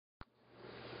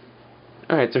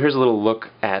Alright, so here's a little look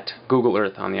at Google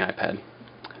Earth on the iPad.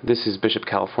 This is Bishop,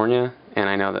 California, and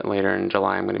I know that later in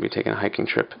July I'm going to be taking a hiking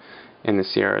trip in the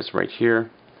Sierras right here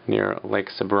near Lake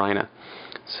Sabrina.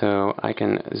 So I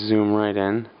can zoom right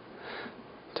in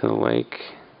to the lake,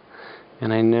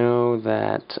 and I know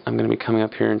that I'm going to be coming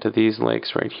up here into these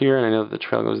lakes right here, and I know that the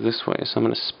trail goes this way, so I'm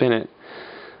going to spin it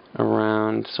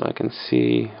around so I can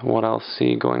see what I'll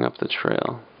see going up the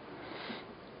trail.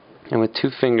 And with two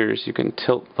fingers you can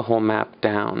tilt the whole map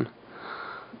down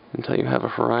until you have a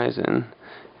horizon,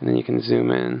 and then you can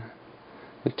zoom in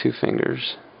with two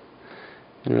fingers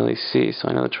and really see. So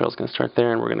I know the trail's going to start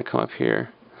there, and we're going to come up here,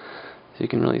 so you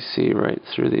can really see right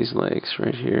through these lakes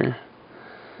right here.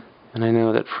 And I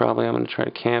know that probably I'm going to try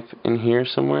to camp in here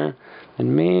somewhere,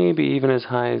 and maybe even as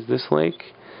high as this lake,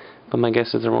 but my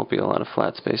guess is there won't be a lot of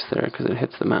flat space there because it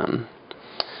hits the mountain.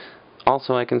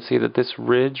 Also, I can see that this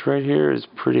ridge right here is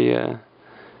pretty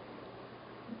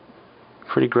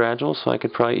gradual, so I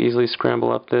could probably easily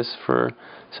scramble up this for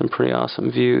some pretty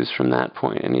awesome views from that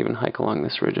point, and even hike along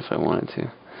this ridge if I wanted to.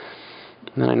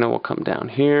 And then I know we'll come down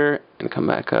here and come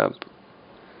back up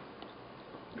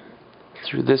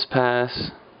through this pass,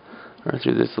 or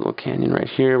through this little canyon right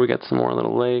here. We got some more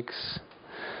little lakes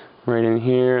right in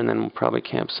here, and then we'll probably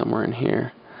camp somewhere in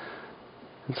here.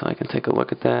 And so I can take a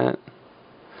look at that.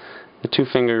 The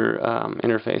two-finger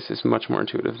interface is much more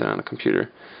intuitive than on a computer.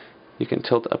 You can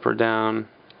tilt up or down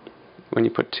when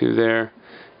you put two there,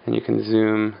 and you can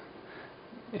zoom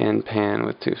and pan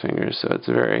with two fingers, so it's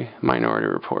a very Minority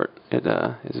Report. It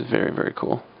is very, very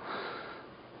cool.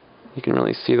 You can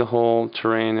really see the whole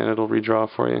terrain, and it'll redraw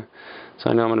for you. So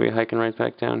I know I'm going to be hiking right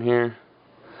back down here,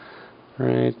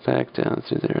 right back down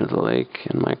through there to the lake,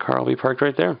 and my car will be parked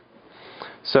right there.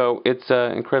 So it's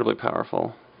incredibly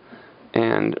powerful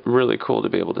and really cool to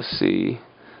be able to see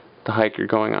the hike you're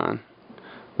going on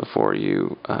before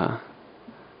you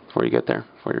get there,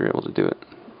 before you're able to do it.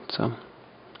 So,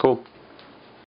 cool.